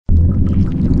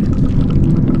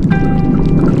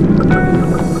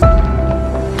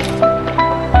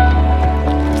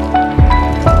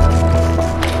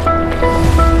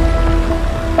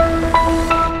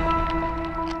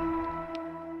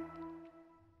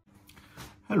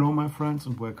Hello my friends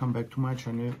and welcome back to my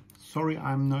channel. Sorry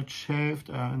I'm not shaved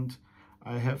and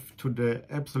I have today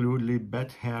absolutely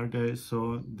bad hair day,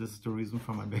 so this is the reason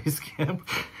for my base cap.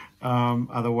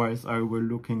 Otherwise I will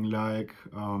looking like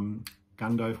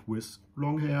Gandalf with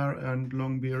long hair and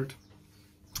long beard.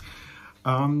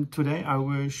 Today I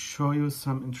will show you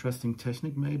some interesting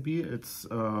technique maybe. It's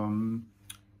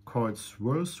called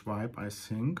Swirl swipe, I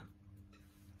think.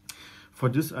 For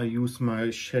this I use my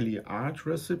Shelee art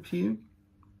recipe.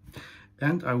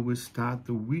 And I will start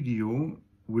the video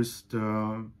with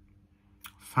the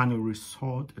final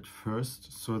result at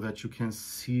first, so that you can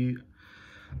see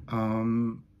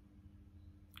the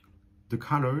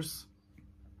colors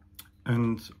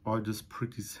and all these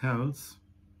pretty cells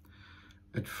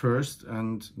at first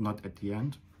and not at the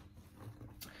end.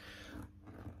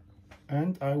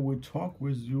 And I will talk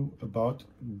with you about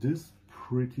this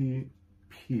pretty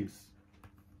piece.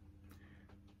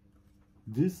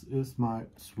 This is my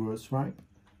swirl swipe.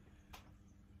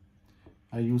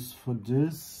 I use for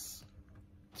this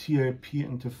TLP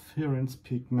interference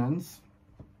pigments.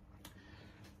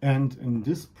 And in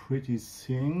this pretty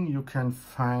thing you can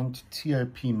find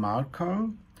TLP marker,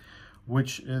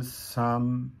 which is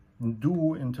some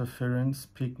duo interference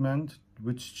pigment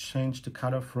which changed the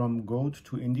color from gold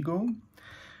to indigo.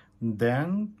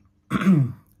 Then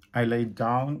I laid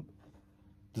down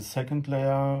the second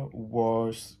layer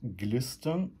was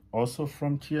Glisten, also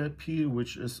from TLP,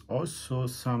 which is also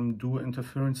some duo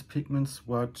interference pigments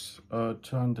what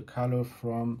turn the color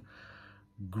from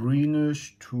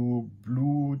greenish to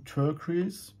blue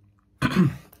turquoise.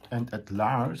 And at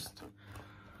last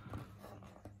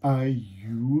I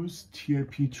use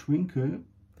TLP Twinkle.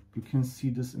 You can see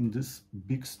this in this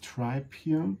big stripe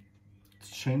here.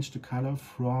 Change the color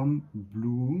from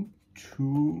blue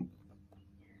to,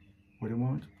 wait a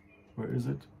moment, where is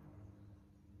it?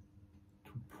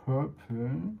 To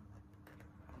purple.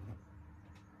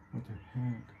 What the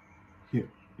heck? Here,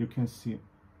 you can see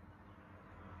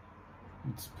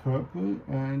it's purple,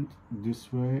 and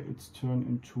this way it's turned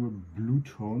into a blue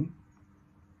tone.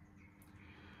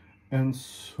 And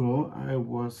so I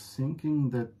was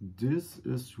thinking that this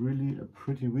is really a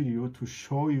pretty video to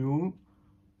show you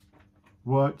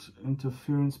what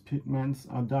interference pigments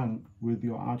are done with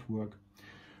your artwork.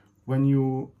 When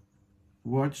you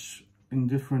watch in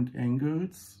different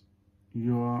angles,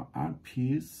 your art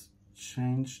piece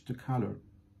change the color.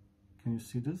 Can you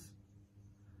see this?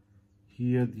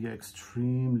 Here the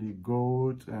extremely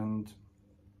gold and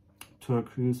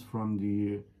turquoise from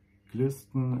the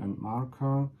Glisten and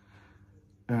marker,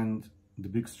 and the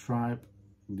big stripe,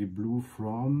 the blue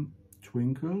from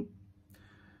Twinkle.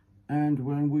 And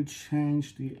when we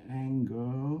change the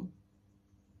angle,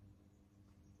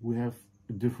 we have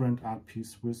a different art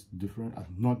piece with different,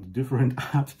 not different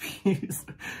art piece,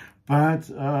 but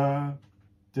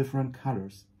different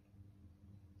colors.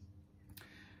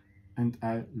 And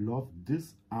I love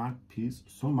this art piece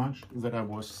so much that I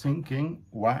was thinking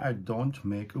why I don't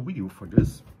make a video for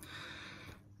this.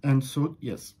 And so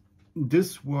yes,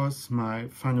 this was my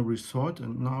final result,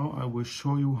 and now I will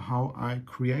show you how I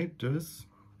create this.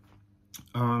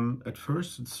 At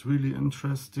first it's really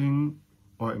interesting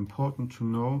or important to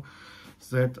know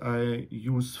that I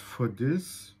use for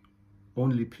this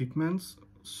only pigments.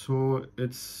 So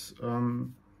it's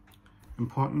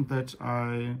important that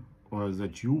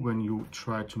that you, when you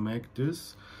try to make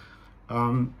this,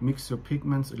 mix your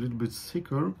pigments a little bit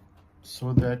thicker,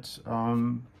 so that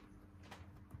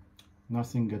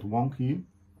nothing get wonky.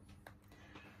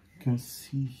 You can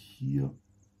see here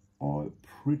all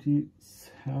pretty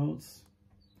cells,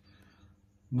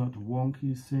 not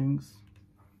wonky things.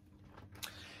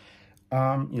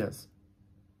 Yes,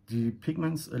 the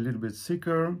pigments a little bit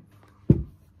thicker.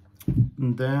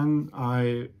 And then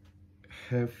I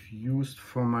have used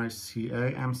for my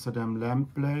CA Amsterdam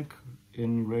Lamp Black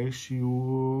in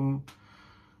ratio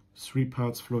 3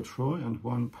 parts Floetrol and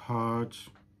 1 part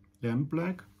Lamp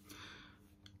Black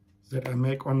that I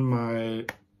make on my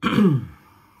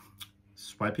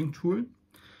swiping tool.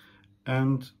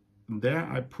 And there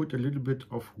I put a little bit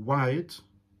of white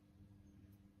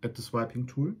at the swiping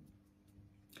tool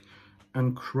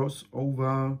and cross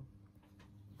over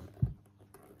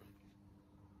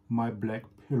my black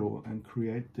pillow and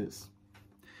create this.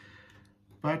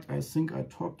 But I think I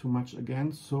talk too much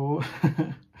again, so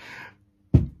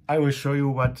I will show you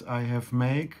what I have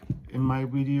made in my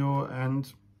video, and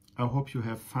I hope you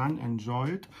have fun,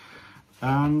 enjoy it.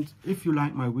 And if you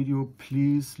like my video,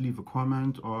 please leave a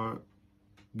comment or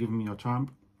give me your time.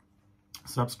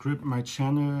 Subscribe my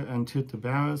channel and hit the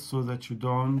bell so that you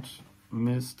don't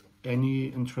miss any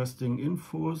interesting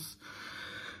infos.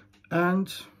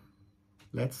 And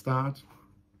Let's start.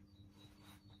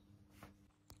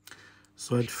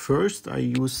 So at first I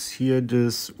use here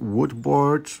this wood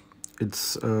board.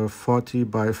 It's 40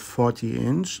 by 40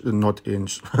 inch, not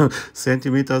inch,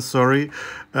 centimeters, sorry.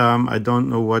 I don't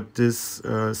know what this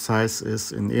size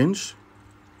is in inch,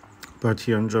 but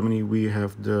here in Germany we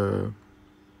have the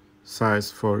size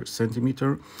for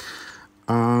centimeter.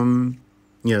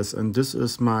 Yes, and this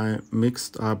is my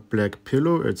mixed up black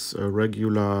pillow. It's a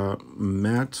regular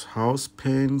matte house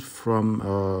paint from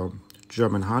a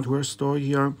German hardware store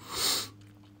here.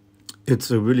 It's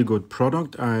a really good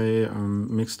product. I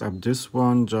mixed up this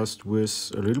one just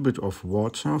with a little bit of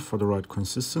water for the right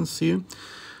consistency.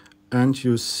 And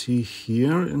you see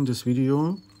here in this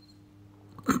video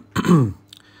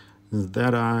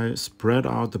that I spread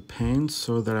out the paint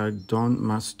so that I don't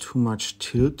mess too much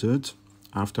tilt it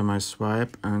after my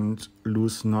swipe and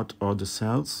lose not all the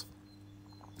cells.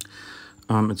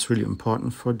 It's really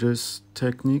important for this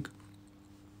technique.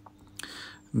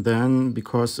 Then,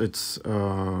 because it's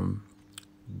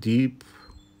deep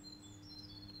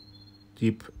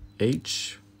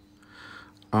H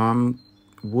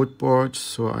wood board,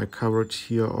 so I covered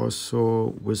here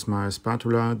also with my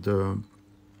spatula the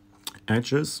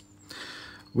edges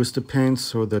with the paint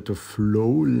so that the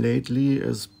flow lately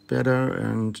is better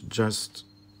and just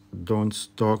don't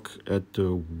stuck at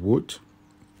the wood.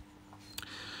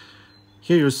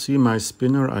 Here you see my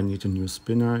spinner. I need a new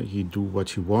spinner. He do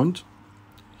what he want.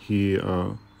 He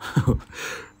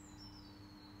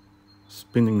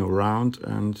spinning around,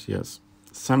 and yes,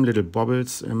 some little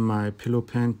bubbles in my pillow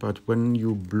paint, but when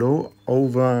you blow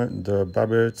over the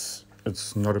bubbles,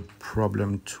 it's not a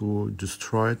problem to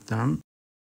destroy them.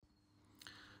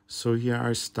 So here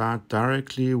I start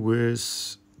directly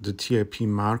with the TAP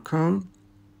marker.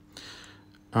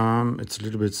 It's a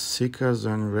little bit thicker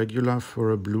than regular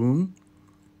for a bloom,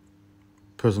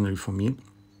 personally for me.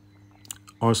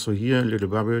 Also here little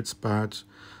bubbles, but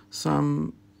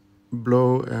some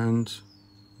blow and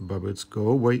bubbles go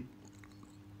away.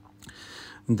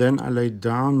 And then I lay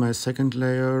down my second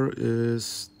layer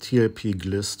is TAP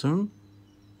glister.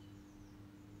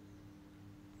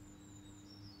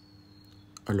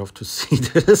 I love to see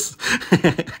this.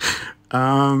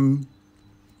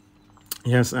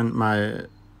 Yes, and my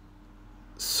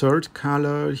third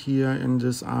color here in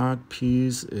this art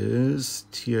piece is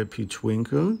TAP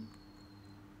Twinkle.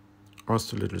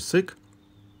 Also a little thick,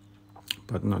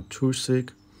 but not too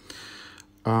thick.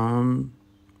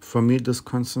 For me, these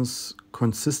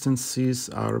consistencies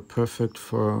are perfect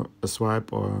for a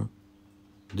swipe or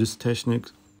this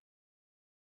technique.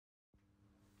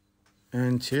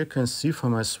 And here you can see for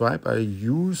my swipe, I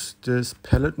use this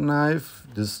palette knife.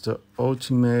 This is the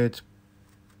Ultimate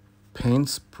Paint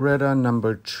Spreader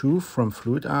number 2 from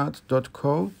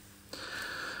fluidart.co.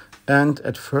 And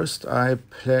at first I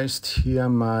placed here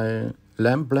my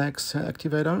lamp black cell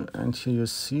activator, and here you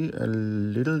see a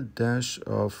little dash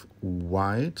of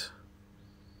white.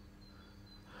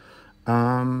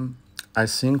 I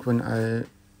think when I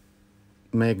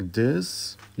make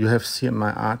this, you have seen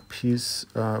my art piece,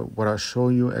 what I show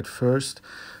you at first,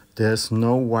 there's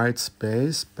no white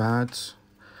space, but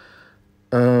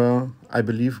I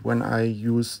believe when I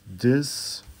use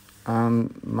this,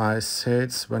 my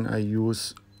shades, when I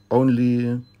use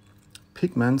only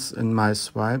pigments in my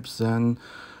swipes, then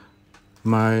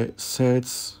my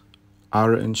shades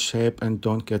are in shape and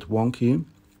don't get wonky.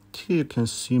 Here you can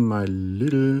see my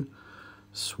little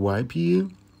swipey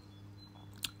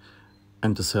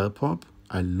and the cell pop.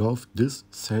 I love this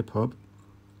cell pop.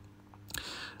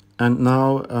 And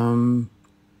now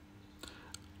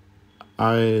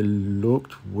I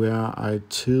looked where I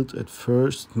tilt at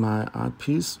first my art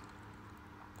piece,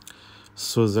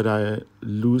 so that I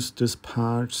lose this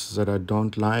part that I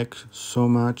don't like so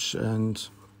much and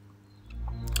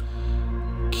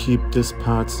keep this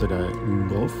parts that I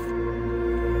love.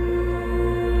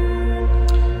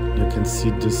 You can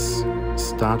see this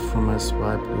start from my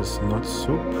swipe is not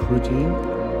so pretty,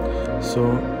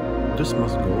 so this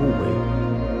must go away.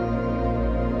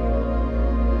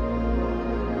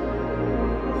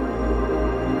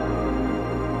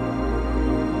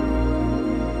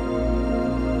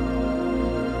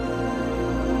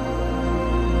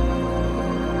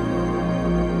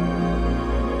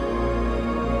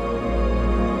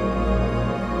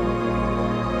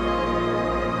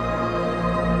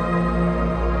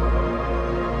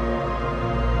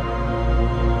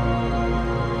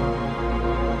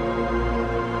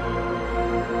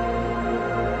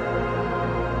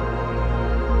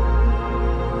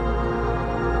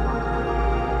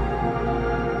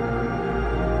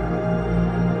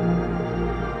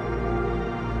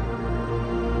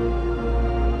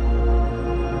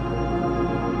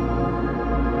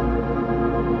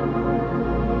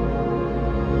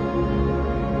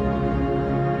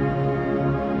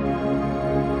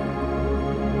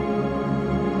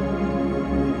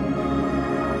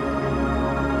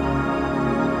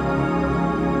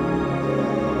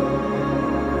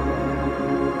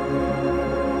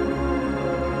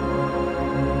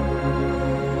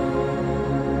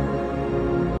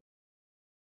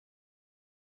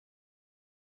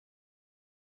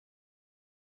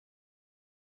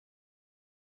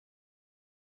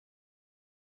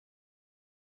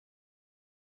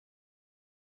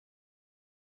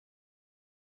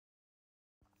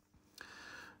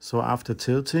 So after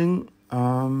tilting,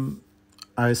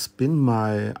 I spin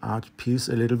my art piece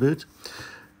a little bit,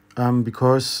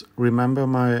 because remember,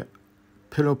 my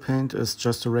pillow paint is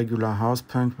just a regular house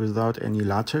paint without any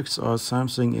latex or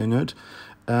something in it.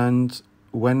 And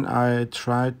when I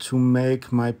try to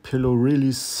make my pillow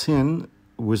really thin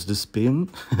with the spin,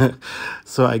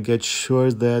 so I get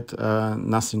sure that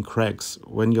nothing cracks.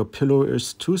 When your pillow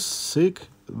is too thick,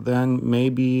 then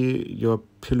maybe your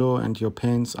pillow and your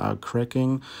paints are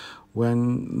cracking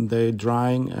when they're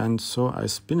drying, and so I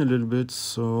spin a little bit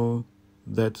so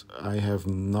that I have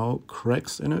no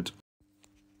cracks in it.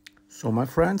 So my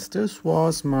friends, this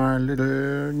was my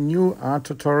little new art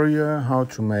tutorial how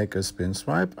to make a spin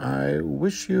swipe. I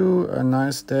wish you a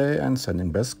nice day and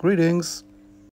sending best greetings.